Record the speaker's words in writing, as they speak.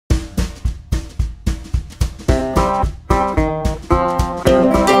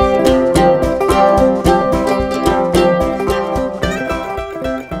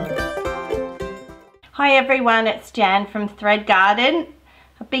everyone, it's Jan from Thread Garden.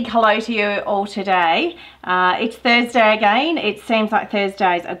 A big hello to you all today. It's Thursday again. It seems like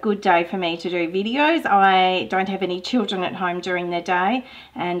Thursday is a good day for me to do videos. I don't have any children at home during the day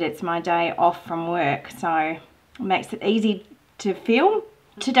and it's my day off from work, so it makes it easy to film.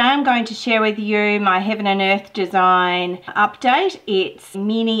 Today I'm going to share with you my Heaven and Earth design update. It's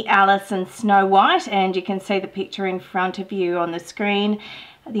Mini Alice and Snow White, and you can see the picture in front of you on the screen.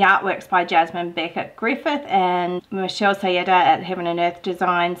 The artwork's by Jasmine Beckett Griffith, and Michelle Sayeda at Heaven and Earth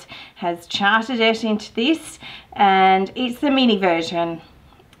Designs has charted it into this, and it's the mini version.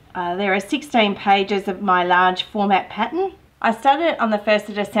 There are 16 pages of my large format pattern. I started on the 1st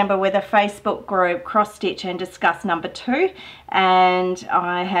of December with a Facebook group, Cross Stitch and Discuss number 2, and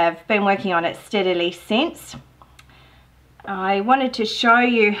I have been working on it steadily since. I wanted to show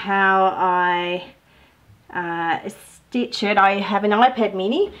you how I stitch it. I have an iPad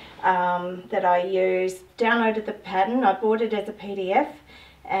mini that I use, downloaded the pattern, I bought it as a PDF,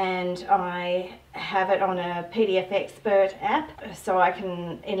 and I have it on a PDF Expert app, so I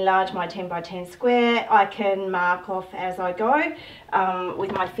can enlarge my 10 by 10 square. I can mark off as I go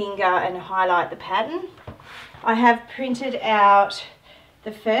with my finger and highlight the pattern. I have printed out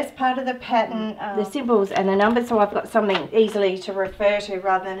the first part of the pattern, the symbols and the numbers, so I've got something easily to refer to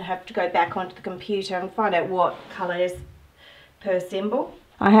rather than have to go back onto the computer and find out what colours per symbol.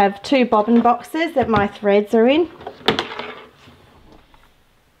 I have 2 bobbin boxes that my threads are in.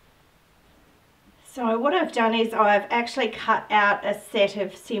 So what I've done is I've actually cut out a set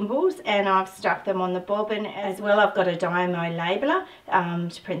of symbols and I've stuck them on the bobbin as well. I've got a Dymo labeler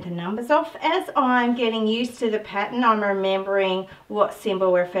to print the numbers off. As I'm getting used to the pattern, I'm remembering what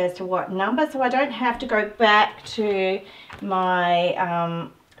symbol refers to what number, so I don't have to go back to my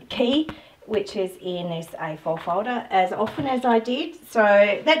key, which is in this A4 folder, as often as I did.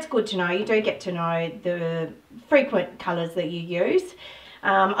 So that's good to know. You do get to know the frequent colours that you use.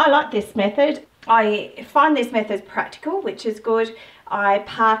 I like this method. I find this method practical, which is good. I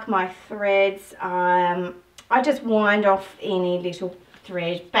park my threads. I just wind off any little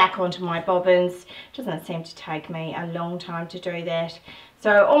thread back onto my bobbins. It doesn't seem to take me a long time to do that.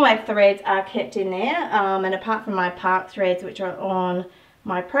 So all my threads are kept in there, and apart from my park threads, which are on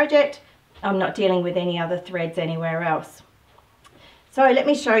my project, I'm not dealing with any other threads anywhere else. So let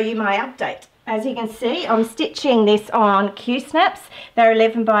me show you my update. As you can see, I'm stitching this on Q-snaps. They're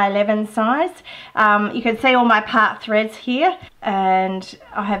 11 by 11 size. You can see all my part threads here, and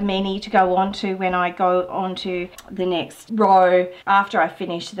I have many to go on to when I go on to the next row after I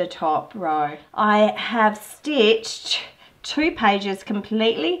finish the top row. I have stitched 2 pages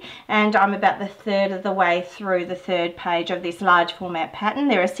completely, and I'm about the third of the way through the 3rd page of this large format pattern.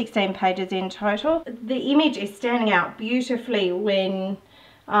 There are 16 pages in total. The image is standing out beautifully when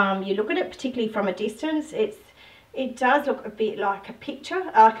you look at it, particularly from a distance. It does look a bit like a picture,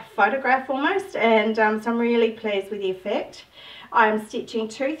 like a photograph almost, and so I'm really pleased with the effect. I'm stitching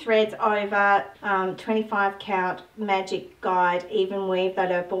 2 threads over 25 count Magic Guide even weave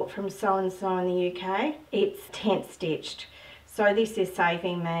that I bought from So and So in the UK. It's 10 stitched, so this is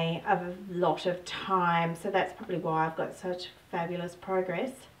saving me a lot of time, so that's probably why I've got such fabulous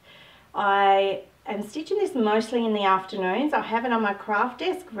progress. I am stitching this mostly in the afternoons. I have it on my craft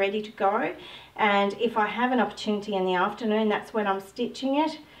desk ready to go, and if I have an opportunity in the afternoon, that's when I'm stitching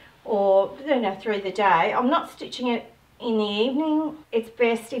it, or through the day. I'm not stitching it in the evening. It's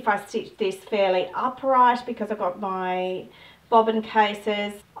best if I stitch this fairly upright because I've got my bobbin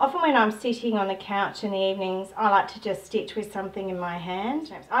cases. Often when I'm sitting on the couch in the evenings, I like to just stitch with something in my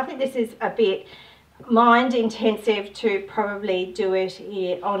hand. I think this is a bit mind intensive to probably do it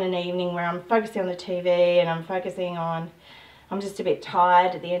on an evening where I'm focusing on the TV and I'm just a bit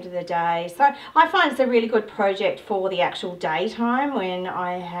tired at the end of the day. So I find it's a really good project for the actual daytime when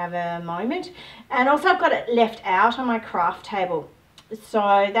I have a moment. And also I've got it left out on my craft table,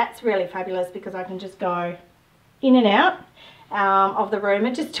 so that's really fabulous because I can just go in and out of the room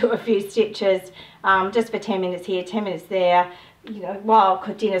and just do a few stitches just for 10 minutes here, 10 minutes there. You know, while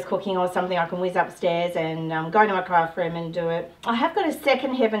dinner's cooking or something, I can whiz upstairs and go into my craft room and do it. I have got a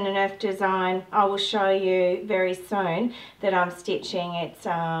second Heaven and Earth design I will show you very soon that I'm stitching. It's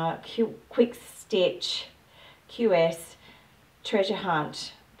Quick Stitch QS Treasure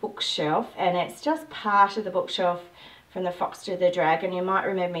Hunt bookshelf, and it's just part of the bookshelf from the Fox to the Dragon. You might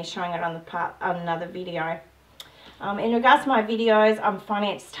remember me showing it on another video. In regards to my videos, I'm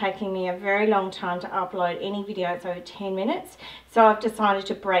finding it's taking me a very long time to upload any video. It's over 10 minutes. So I've decided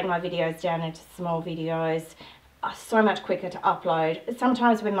to break my videos down into small videos. So much quicker to upload.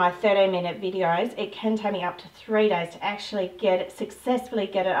 Sometimes with my 13-minute videos, it can take me up to 3 days to actually successfully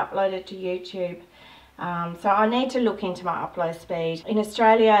get it uploaded to YouTube. So I need to look into my upload speed. In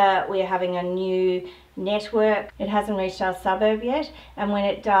Australia, we're having a new network. It hasn't reached our suburb yet, and when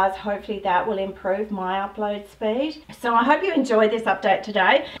it does, hopefully that will improve my upload speed. So I hope you enjoyed this update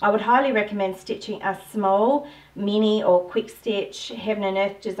today. I would highly recommend stitching a small mini or quick stitch heaven and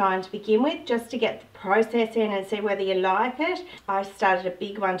earth design to begin with, just to get the process in and see whether you like it. I started a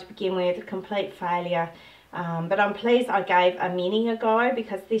big one to begin with, a complete failure. But I'm pleased I gave a mini a go,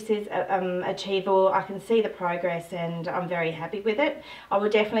 because this is achievable. I can see the progress and I'm very happy with it. I will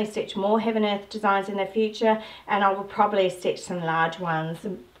definitely stitch more heaven earth designs in the future, and I will probably stitch some large ones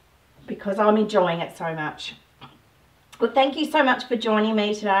because I'm enjoying it so much. Well, thank you so much for joining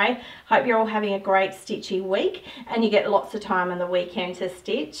me today. Hope you're all having a great stitchy week and you get lots of time on the weekend to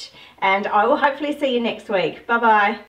stitch, and I will hopefully see you next week. Bye bye.